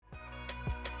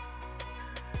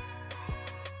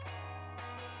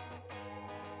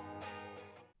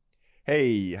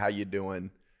Hey, how you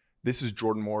doing? This is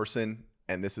Jordan Morrison,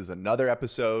 and this is another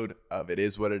episode of It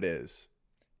Is What It Is.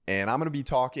 And I'm going to be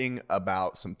talking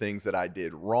about some things that I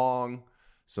did wrong,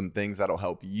 some things that'll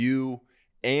help you,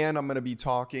 and I'm going to be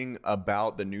talking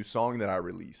about the new song that I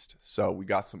released. So we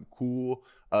got some cool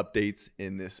updates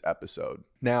in this episode.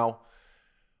 Now,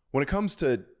 when it comes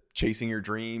to chasing your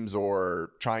dreams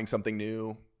or trying something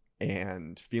new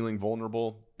and feeling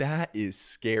vulnerable, that is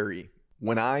scary.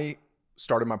 When I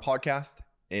started my podcast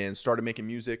and started making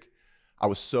music, I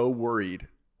was so worried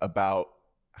about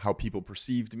how people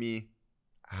perceived me,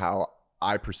 how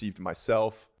I perceived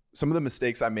myself. Some of the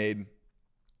mistakes I made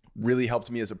really helped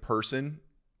me as a person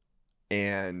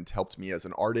and helped me as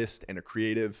an artist and a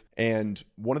creative. And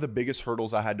one of the biggest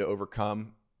hurdles I had to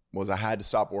overcome was I had to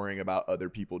stop worrying about other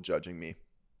people judging me,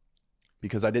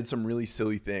 because I did some really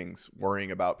silly things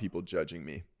worrying about people judging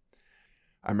me.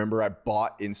 I remember I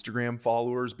bought Instagram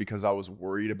followers because I was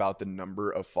worried about the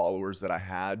number of followers that I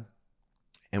had.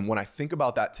 And when I think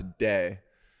about that today,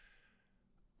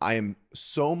 I am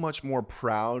so much more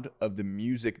proud of the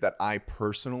music that I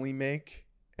personally make.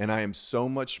 And I am so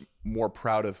much more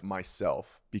proud of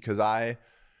myself because I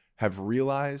have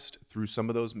realized through some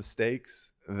of those mistakes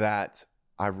that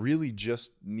I really just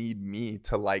need me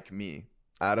to like me.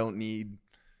 I don't need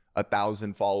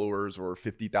 1,000 followers or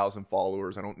 50,000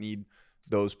 followers. I don't need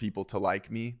those people to like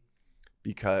me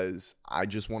because I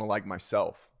just want to like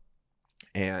myself.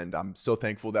 And I'm so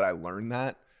thankful that I learned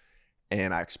that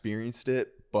and I experienced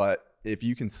it. But if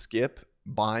you can skip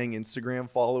buying Instagram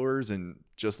followers and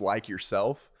just like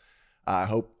yourself, I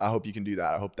hope you can do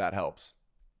that. I hope that helps.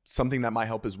 Something that might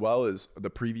help as well is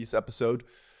the previous episode.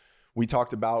 We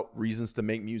talked about reasons to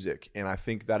make music, and I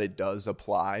think that it does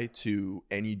apply to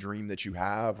any dream that you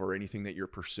have or anything that you're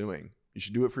pursuing. You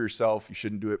should do it for yourself. You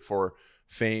shouldn't do it for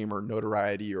fame or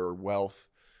notoriety or wealth.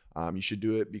 You should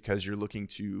do it because you're looking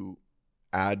to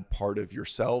add part of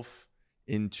yourself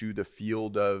into the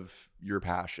field of your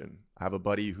passion. I have a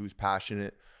buddy who's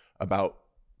passionate about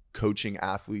coaching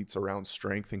athletes around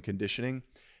strength and conditioning,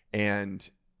 and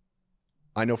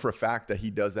I know for a fact that he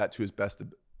does that to his best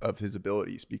of his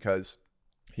abilities because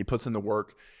he puts in the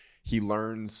work. He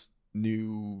learns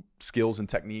new skills and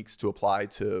techniques to apply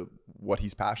to what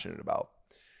he's passionate about.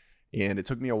 And it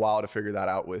took me a while to figure that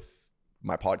out with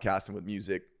my podcast and with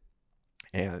music.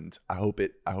 And I hope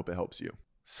it helps you.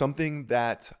 Something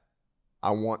that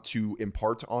I want to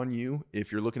impart on you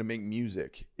if you're looking to make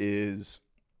music is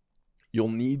you'll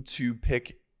need to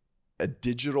pick a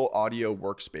digital audio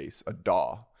workspace, a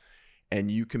DAW,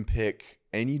 and you can pick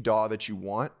any DAW that you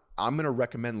want. I'm going to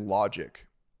recommend Logic.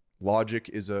 Logic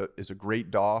is a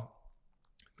great DAW.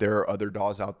 There are other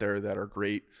DAWs out there that are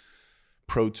great.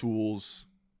 Pro Tools,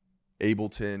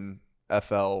 Ableton,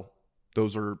 FL.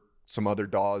 Those are some other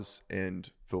DAWs,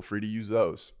 and feel free to use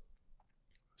those.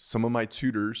 Some of my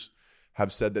tutors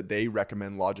have said that they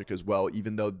recommend Logic as well,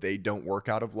 even though they don't work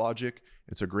out of Logic.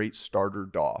 It's a great starter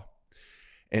DAW.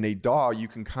 And a DAW, you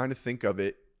can kind of think of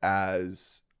it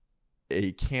as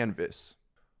a canvas.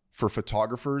 For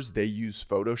photographers, they use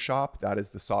Photoshop. That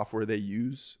is the software they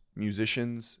use.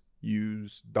 Musicians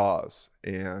use DAWs.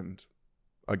 And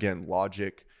again,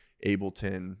 Logic,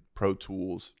 Ableton, Pro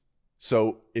Tools.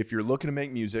 So if you're looking to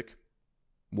make music,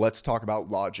 let's talk about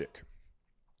Logic.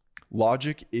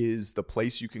 Logic is the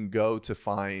place you can go to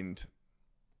find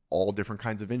all different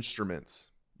kinds of instruments.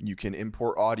 You can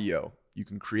import audio. You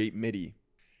can create MIDI.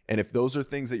 And if those are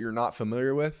things that you're not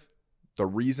familiar with, the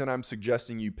reason I'm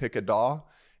suggesting you pick a DAW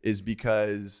is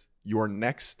because your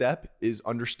next step is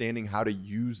understanding how to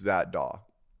use that DAW.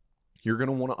 You're going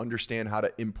to want to understand how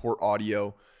to import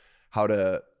audio, how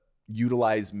to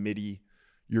utilize MIDI.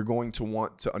 You're going to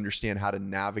want to understand how to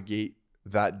navigate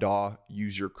that DAW,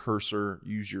 use your cursor,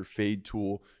 use your fade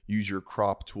tool, use your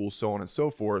crop tool, so on and so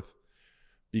forth,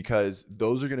 because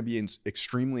those are going to be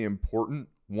extremely important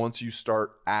once you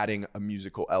start adding a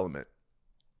musical element.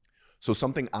 So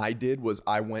something I did was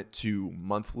I went to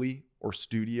Monthly or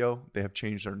Studio. They have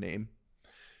changed their name.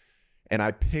 And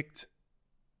I picked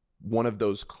one of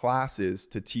those classes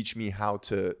to teach me how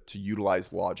to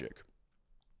utilize Logic.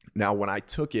 Now, when I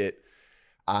took it,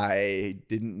 I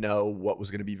didn't know what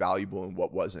was going to be valuable and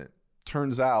what wasn't.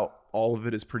 Turns out all of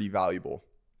it is pretty valuable,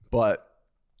 but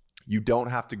you don't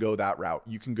have to go that route.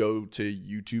 You can go to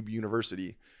YouTube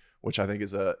University, which I think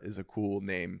is a cool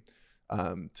name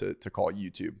to call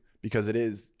YouTube, because it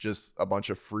is just a bunch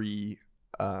of free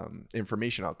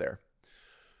information out there.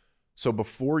 So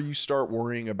before you start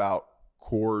worrying about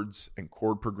chords and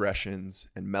chord progressions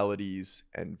and melodies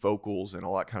and vocals and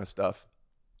all that kind of stuff,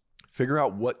 figure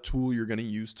out what tool you're going to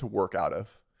use to work out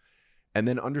of, and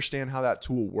then understand how that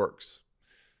tool works.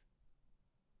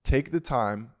 Take the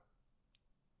time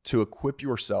to equip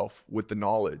yourself with the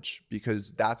knowledge,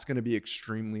 because that's going to be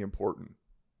extremely important.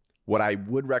 What I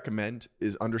would recommend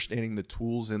is understanding the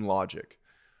tools in Logic.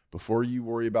 Before you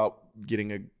worry about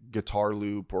getting a guitar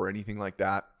loop or anything like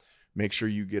that, make sure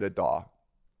you get a DAW.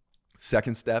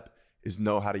 Second step is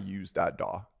know how to use that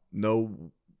DAW.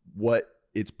 Know what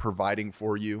it's providing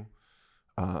for you.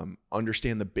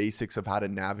 Understand the basics of how to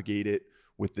navigate it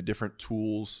with the different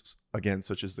tools, again,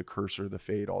 such as the cursor, the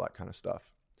fade, all that kind of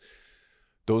stuff.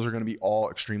 Those are going to be all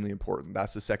extremely important.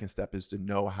 That's the second step, is to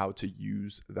know how to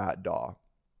use that DAW.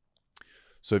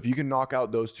 So if you can knock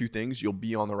out those two things, you'll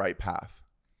be on the right path.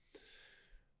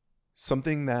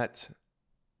 Something that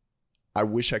I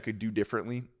wish I could do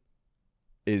differently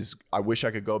is I wish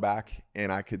I could go back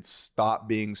and I could stop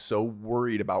being so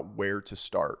worried about where to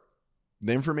start.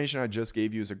 The information I just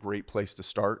gave you is a great place to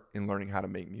start in learning how to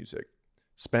make music.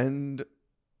 Spend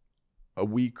a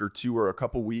week or two or a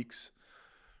couple weeks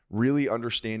really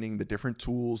understanding the different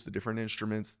tools, the different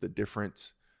instruments, the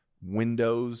different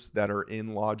windows that are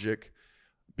in Logic.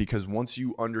 Because once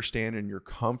you understand and you're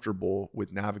comfortable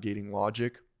with navigating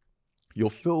Logic, you'll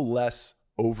feel less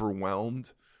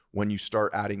overwhelmed when you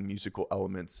start adding musical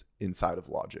elements inside of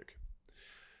Logic.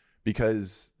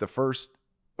 Because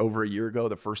over a year ago,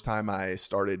 the first time I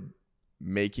started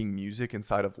making music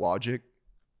inside of Logic,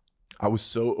 I was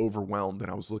so overwhelmed, and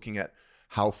I was looking at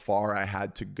how far I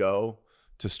had to go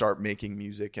to start making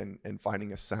music and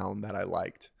finding a sound that I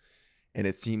liked. And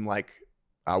it seemed like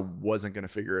I wasn't going to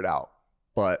figure it out.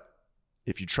 But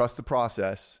if you trust the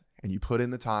process and you put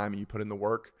in the time and you put in the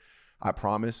work, I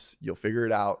promise you'll figure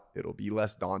it out. It'll be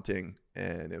less daunting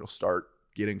and it'll start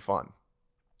getting fun.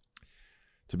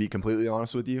 To be completely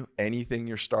honest with you, anything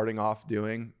you're starting off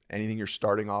doing, anything you're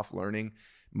starting off learning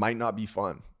might not be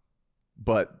fun.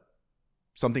 But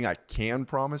something I can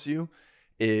promise you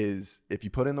is if you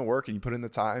put in the work and you put in the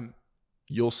time,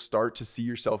 you'll start to see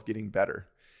yourself getting better.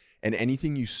 And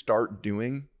anything you start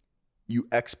doing, you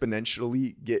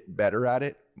exponentially get better at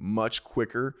it much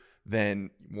quicker than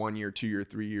 1 year, 2 year,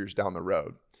 3 years down the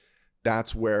road.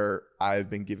 That's where I've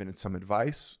been given some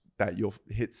advice that you'll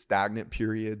hit stagnant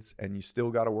periods and you still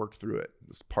got to work through it.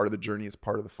 It's part of the journey, it's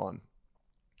part of the fun.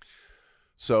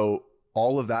 So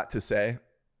all of that to say,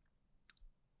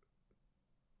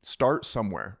 start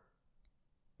somewhere.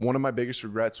 One of my biggest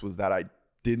regrets was that I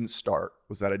didn't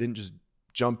just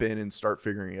jump in and start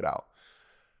figuring it out.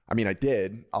 I mean, I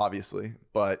did, obviously,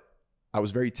 but I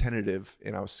was very tentative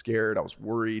and I was scared. I was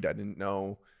worried. I didn't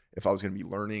know if I was going to be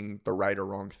learning the right or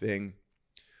wrong thing.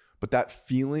 But that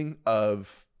feeling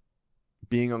of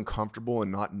being uncomfortable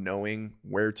and not knowing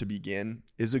where to begin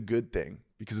is a good thing,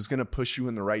 because it's going to push you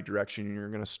in the right direction and you're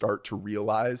going to start to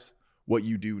realize what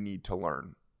you do need to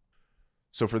learn.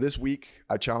 So for this week,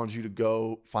 I challenge you to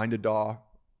go find a DAW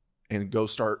and go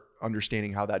start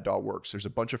understanding how that DAW works. There's a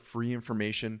bunch of free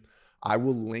information. I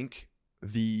will link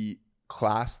the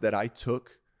class that I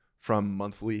took from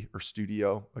Monthly or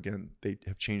Studio. Again, they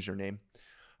have changed their name.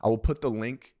 I will put the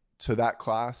link to that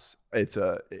class.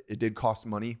 It did cost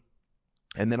money.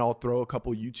 And then I'll throw a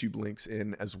couple YouTube links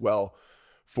in as well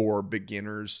for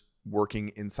beginners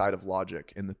working inside of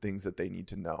Logic and the things that they need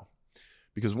to know.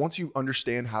 Because once you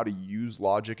understand how to use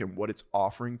Logic and what it's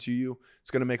offering to you,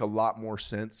 it's going to make a lot more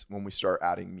sense when we start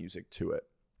adding music to it.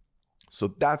 So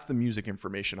that's the music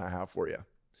information I have for you.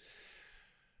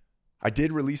 I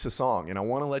did release a song, and I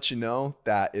want to let you know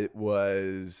that it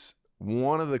was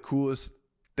one of the coolest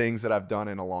things that I've done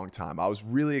in a long time. I was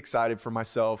really excited for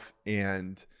myself,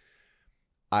 and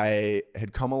I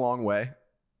had come a long way.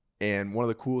 And one of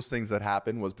the coolest things that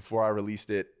happened was before I released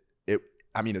it,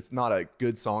 it's not a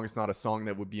good song. It's not a song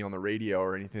that would be on the radio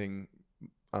or anything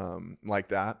like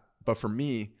that. But for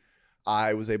me,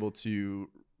 I was able to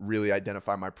really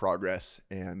identify my progress,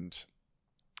 and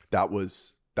that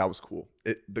was cool.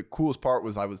 The coolest part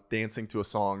was I was dancing to a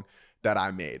song that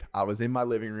I made. I was in my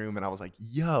living room and I was like,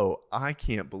 yo, I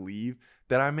can't believe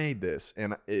that I made this.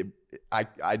 And I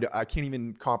can't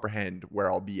even comprehend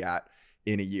where I'll be at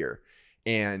in a year.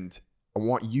 And I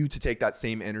want you to take that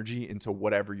same energy into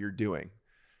whatever you're doing.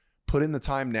 Put in the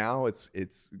time now.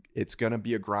 It's going to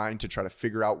be a grind to try to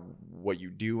figure out what you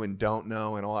do and don't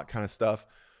know and all that kind of stuff.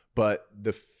 But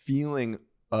the feeling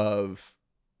of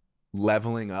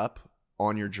leveling up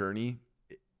on your journey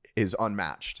is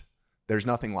unmatched. There's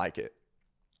nothing like it.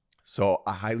 So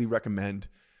I highly recommend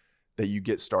that you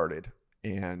get started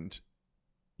and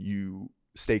you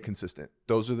stay consistent.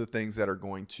 Those are the things that are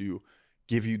going to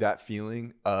give you that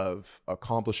feeling of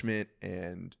accomplishment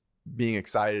and being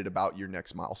excited about your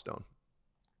next milestone.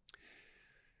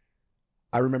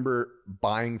 I remember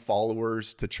buying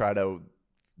followers to try to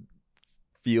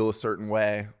feel a certain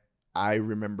way. I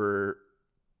remember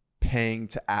paying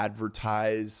to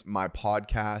advertise my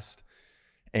podcast,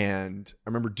 and I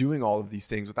remember doing all of these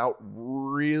things without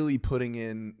really putting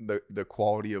in the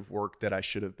quality of work that I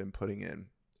should have been putting in.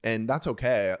 And that's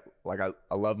okay. Like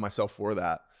I love myself for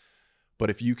that. But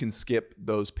if you can skip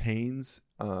those pains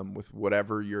with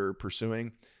whatever you're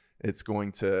pursuing, it's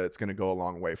going to go a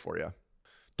long way for you.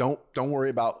 Don't worry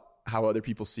about how other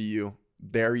people see you.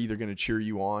 They're either going to cheer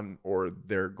you on, or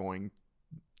they're going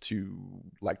to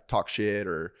like talk shit,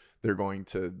 or they're going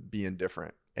to be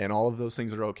indifferent. And all of those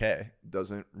things are okay. It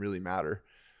doesn't really matter.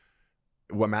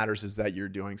 What matters is that you're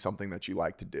doing something that you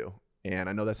like to do. And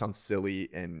I know that sounds silly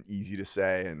and easy to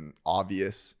say and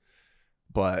obvious,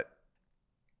 but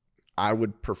I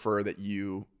would prefer that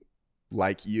you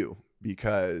like you,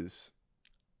 because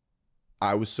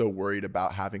I was so worried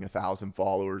about having 1,000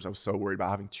 followers. I was so worried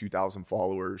about having 2,000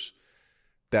 followers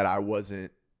that I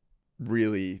wasn't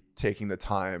really taking the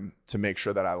time to make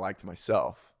sure that I liked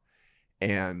myself.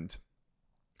 And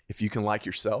if you can like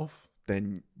yourself,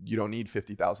 then you don't need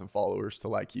 50,000 followers to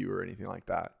like you or anything like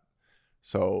that.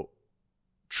 So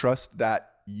trust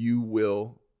that you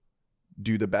will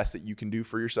do the best that you can do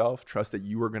for yourself. Trust that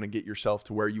you are going to get yourself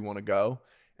to where you want to go.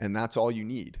 And that's all you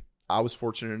need. I was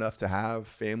fortunate enough to have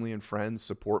family and friends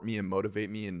support me and motivate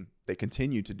me, and they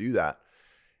continue to do that.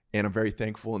 And I'm very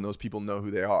thankful, and those people know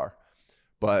who they are.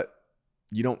 But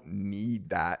you don't need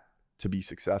that to be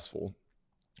successful.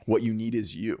 What you need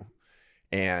is you.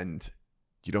 And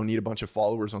you don't need a bunch of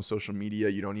followers on social media.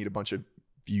 You don't need a bunch of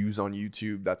views on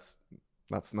YouTube. That's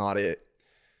not it.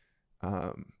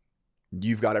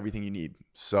 You've got everything you need.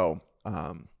 So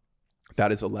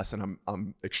that is a lesson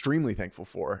I'm extremely thankful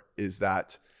for, is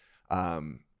that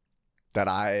that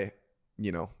I,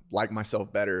 like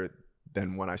myself better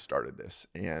than when I started this.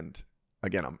 And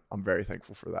again, I'm very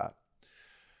thankful for that.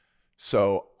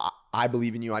 So I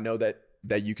believe in you. I know that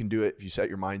you can do it if you set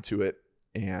your mind to it,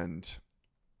 and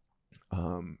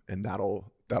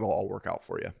that'll all work out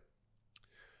for you.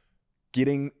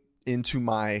 Getting into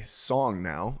my song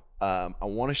now, I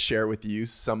want to share with you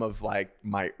some of like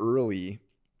my early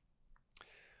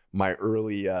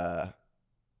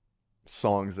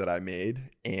songs that I made,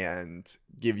 and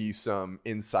give you some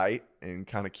insight and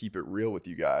kind of keep it real with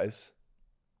you guys.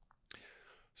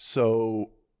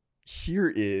 So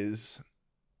here is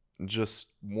just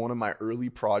one of my early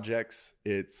projects.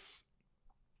 It's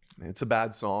a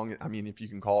bad song. I mean, if you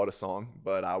can call it a song,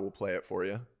 but I will play it for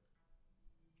you.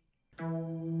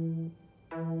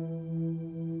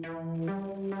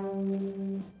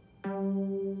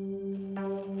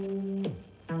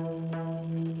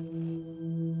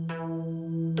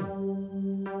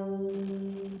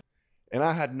 And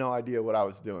I had no idea what I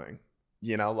was doing.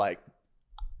 Like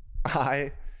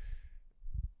I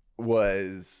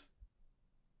was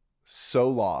so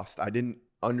lost. I didn't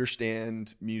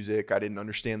understand music. I didn't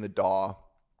understand the DAW.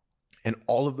 And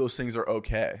all of those things are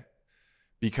okay,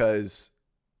 because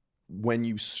when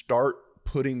you start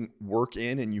putting work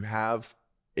in and you have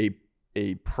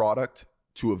a product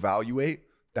to evaluate,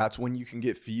 that's when you can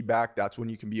get feedback. That's when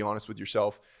you can be honest with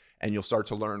yourself, and you'll start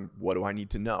to learn, what do I need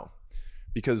to know?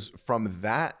 Because from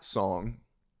that song,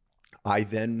 I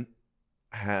then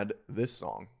had this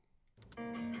song.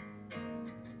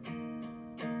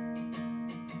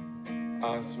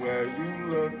 I swear you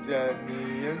looked at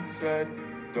me and said,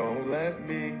 don't let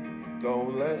me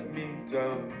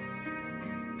down.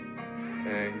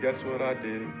 And guess what I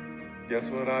did?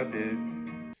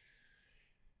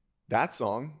 That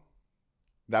song,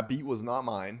 that beat was not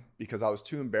mine, because I was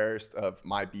too embarrassed of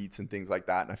my beats and things like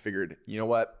that. And I figured, you know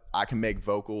what? I can make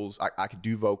vocals. I could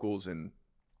do vocals and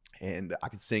I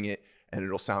could sing it, and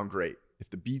it'll sound great. If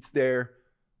the beat's there,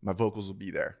 my vocals will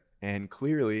be there. And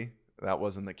clearly that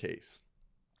wasn't the case.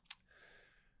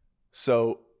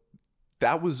 So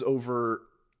that was over,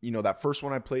 that first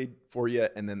one I played for you,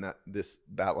 and then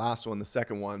that last one, the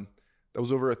second one, that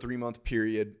was over a 3-month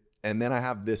period. And then I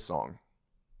have this song.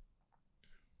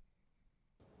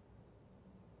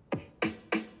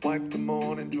 Wipe the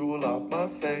morning drool off my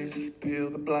face,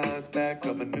 peel the blinds back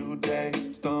of a new day,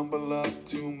 stumble up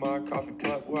to my coffee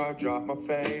cup where I drop my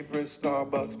favorite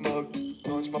Starbucks mug,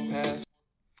 punch my pass.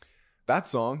 That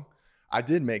song, I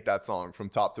did make that song from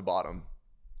top to bottom.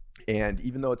 And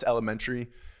even though it's elementary,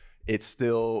 it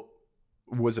still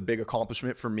was a big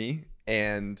accomplishment for me,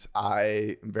 and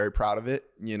I am very proud of it.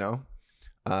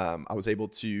 I was able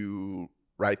to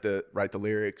write the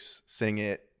lyrics, sing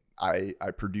it. I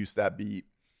produced that beat,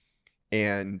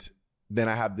 and then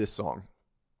I have this song.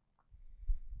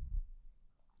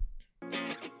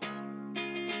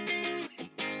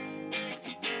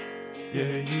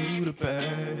 Yeah, you the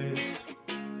baddest.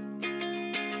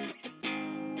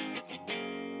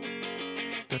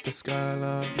 Got the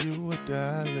skyline view of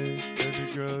Dallas.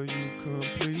 Baby girl, you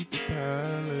complete the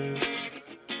palace.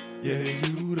 Yeah,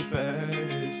 you the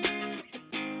baddest.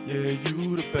 Yeah,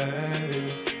 you the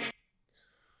baddest.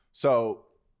 So,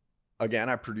 again,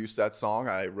 I produced that song.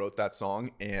 I wrote that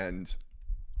song and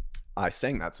I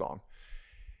sang that song.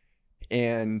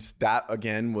 And that,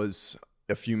 again, was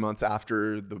a few months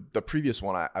after the previous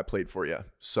one I played for you.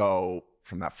 So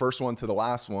from that first one to the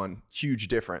last one, huge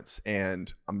difference.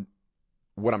 And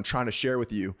what I'm trying to share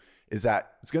with you is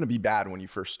that it's going to be bad when you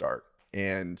first start.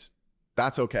 And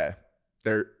that's okay.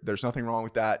 There's nothing wrong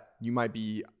with that. You might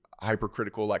be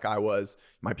hypercritical like I was.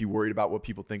 You might be worried about what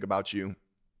people think about you.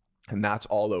 And that's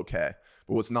all okay.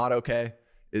 But what's not okay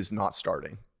is not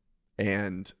starting.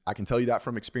 And I can tell you that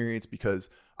from experience because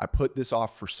I put this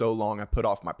off for so long. I put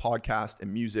off my podcast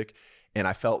and music, and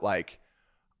I felt like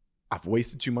I've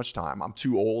wasted too much time. I'm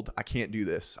too old. I can't do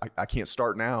this. I can't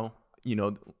start now. You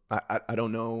know, I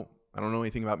don't know. I don't know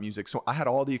anything about music. So I had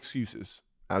all the excuses,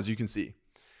 as you can see.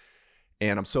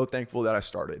 And I'm so thankful that I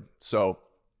started. So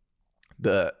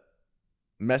the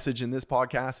message in this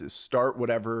podcast is start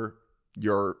whatever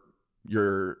you're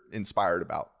inspired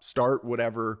about. Start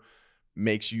whatever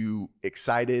makes you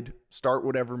excited. Start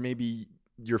whatever maybe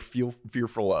you're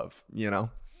fearful of, you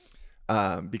know,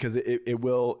 because it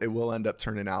will end up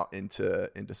turning out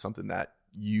into something that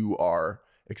you are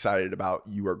excited about,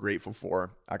 you are grateful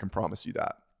for. I can promise you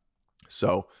that.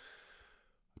 So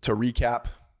to recap,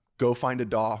 go find a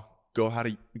DAW, go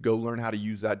learn how to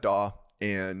use that DAW,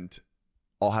 and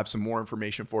I'll have some more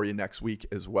information for you next week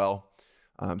as well.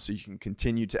 So you can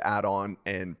continue to add on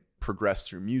and progress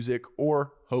through music,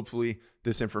 or hopefully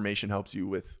this information helps you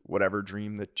with whatever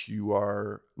dream that you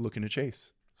are looking to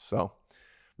chase. So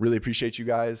really appreciate you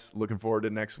guys. Looking forward to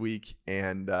next week.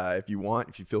 And if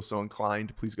you feel so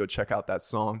inclined, please go check out that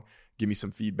song. Give me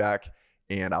some feedback,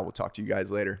 and I will talk to you guys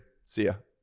later. See ya.